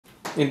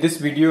In this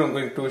video I'm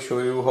going to show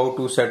you how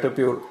to set up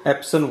your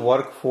Epson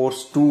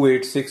WorkForce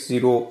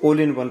 2860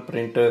 all-in-one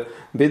printer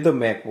with the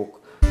MacBook.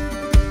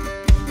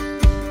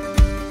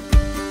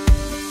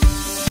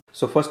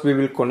 So first we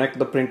will connect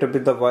the printer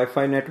with the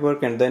Wi-Fi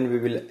network, and then we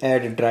will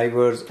add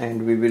drivers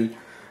and we will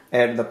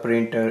add the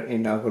printer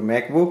in our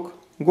MacBook.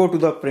 Go to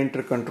the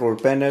printer control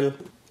panel,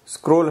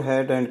 scroll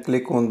ahead and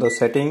click on the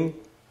setting,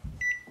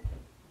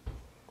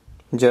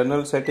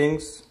 journal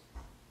settings,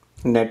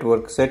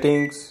 network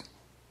settings,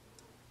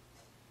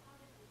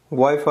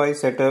 Wi-Fi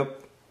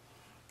setup,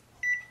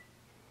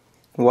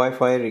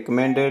 Wi-Fi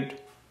recommended,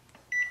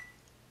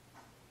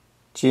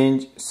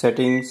 change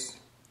settings,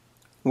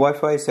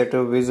 Wi-Fi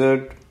setup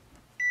wizard.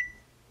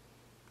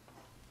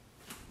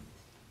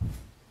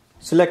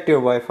 Select your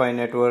Wi-Fi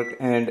network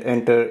and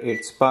enter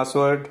its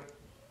password.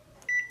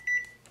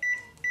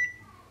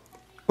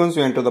 Once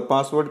you enter the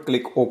password,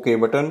 click OK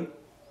button.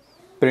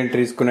 Printer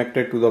is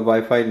connected to the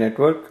Wi-Fi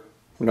network.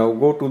 Now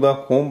go to the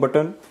home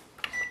button.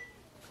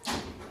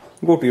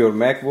 Go to your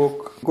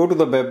MacBook, go to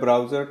the web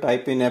browser,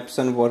 type in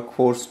Epson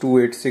WorkForce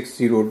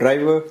 2860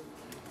 driver.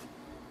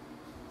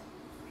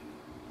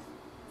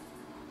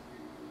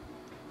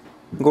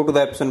 Go to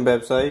the Epson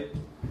website,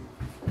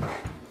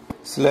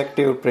 select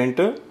your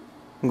printer,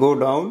 go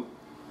down.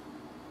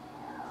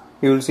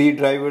 You will see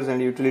drivers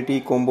and utility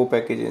combo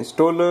package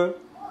installer.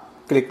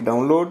 Click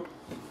download,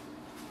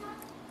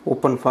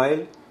 open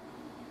file,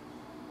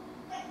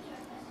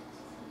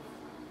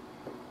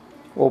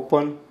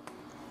 open.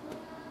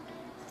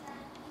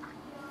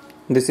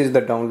 This is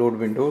the download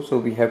window, so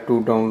we have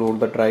to download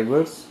the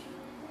drivers.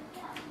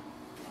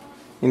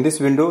 In this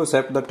window,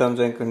 accept the terms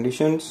and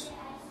conditions,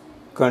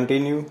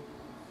 continue,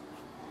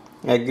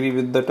 agree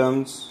with the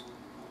terms,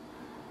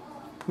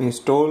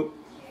 install.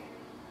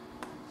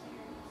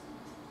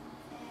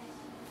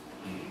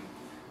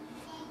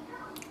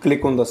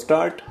 Click on the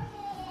start.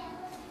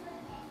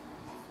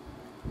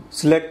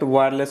 Select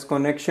wireless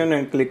connection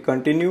and click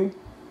continue.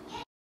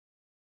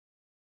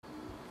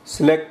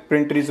 Select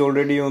printer is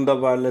already on the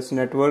wireless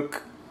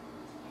network.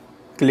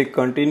 Click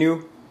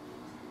continue.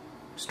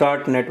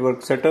 Start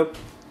network setup.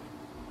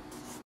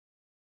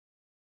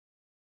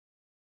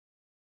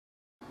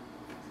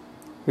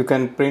 You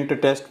can print a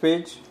test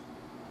page.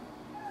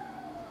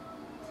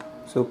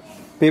 So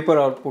paper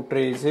output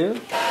tray is here.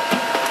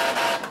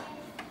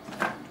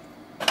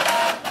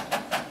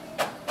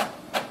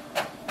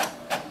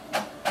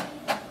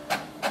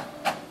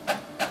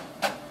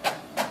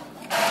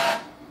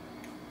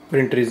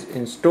 Printer is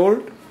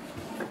installed.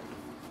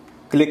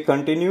 Click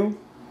continue.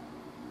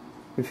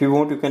 If you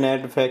want, you can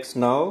add effects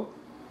now,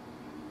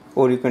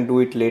 or you can do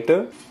it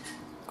later.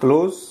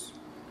 Close.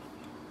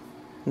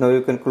 Now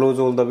you can close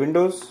all the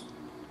windows.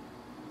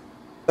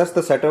 That's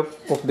the setup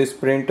of this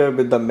printer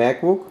with the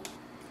MacBook.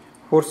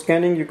 For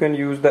scanning, you can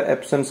use the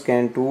Epson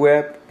Scan 2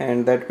 app,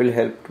 and that will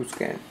help to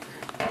scan.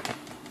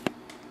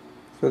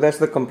 So that's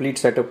the complete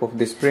setup of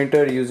this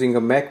printer using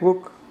a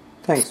MacBook.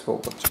 Thanks for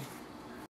watching.